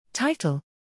Title: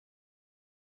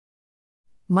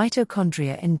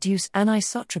 Mitochondria induce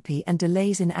anisotropy and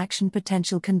delays in action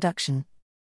potential conduction.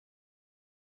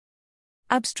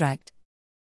 Abstract: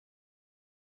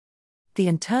 The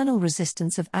internal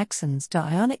resistance of axons to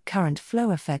ionic current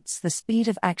flow affects the speed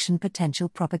of action potential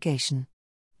propagation.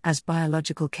 As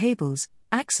biological cables,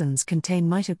 axons contain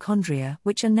mitochondria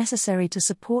which are necessary to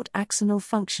support axonal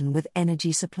function with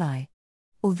energy supply.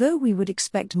 Although we would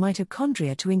expect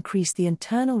mitochondria to increase the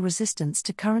internal resistance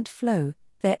to current flow,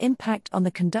 their impact on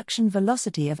the conduction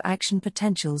velocity of action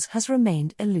potentials has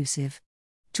remained elusive.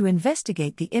 To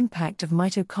investigate the impact of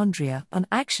mitochondria on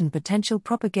action potential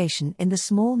propagation in the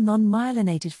small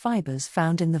non-myelinated fibers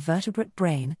found in the vertebrate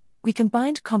brain, we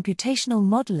combined computational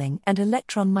modeling and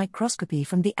electron microscopy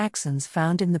from the axons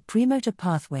found in the premotor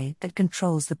pathway that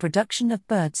controls the production of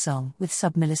birdsong with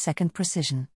submillisecond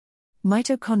precision.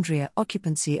 Mitochondria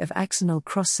occupancy of axonal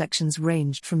cross-sections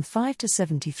ranged from 5 to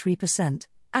 73%,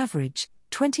 average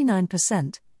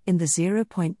 29%, in the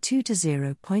 0.2 to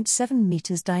 0.7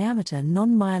 meters diameter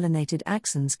non-myelinated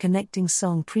axons connecting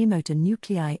song premotor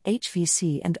nuclei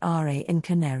HVC and RA in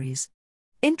canaries.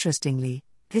 Interestingly,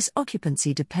 this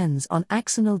occupancy depends on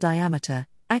axonal diameter.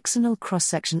 Axonal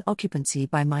cross-section occupancy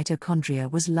by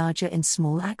mitochondria was larger in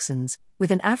small axons,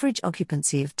 with an average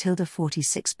occupancy of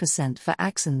 46% for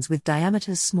axons with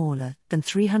diameters smaller than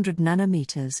 300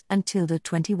 nanometers and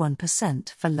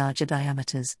 21% for larger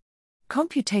diameters.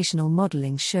 Computational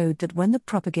modeling showed that when the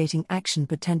propagating action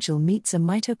potential meets a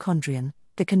mitochondrion,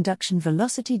 the conduction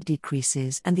velocity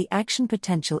decreases and the action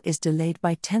potential is delayed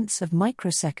by tenths of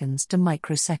microseconds to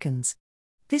microseconds.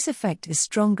 This effect is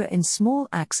stronger in small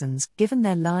axons given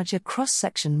their larger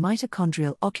cross-section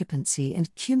mitochondrial occupancy and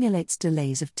accumulates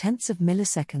delays of tenths of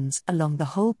milliseconds along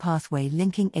the whole pathway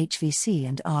linking HVC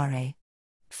and RA.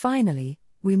 Finally,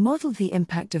 we modeled the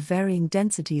impact of varying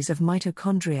densities of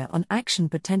mitochondria on action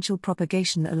potential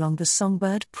propagation along the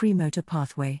songbird premotor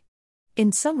pathway.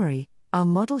 In summary, our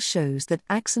model shows that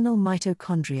axonal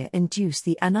mitochondria induce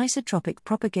the anisotropic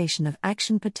propagation of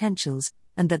action potentials,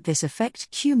 and that this effect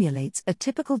accumulates a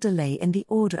typical delay in the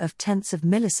order of tenths of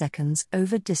milliseconds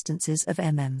over distances of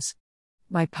mm's.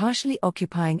 By partially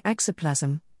occupying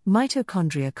axoplasm,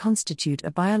 mitochondria constitute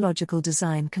a biological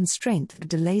design constraint that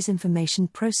delays information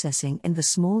processing in the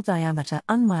small diameter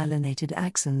unmyelinated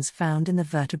axons found in the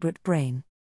vertebrate brain.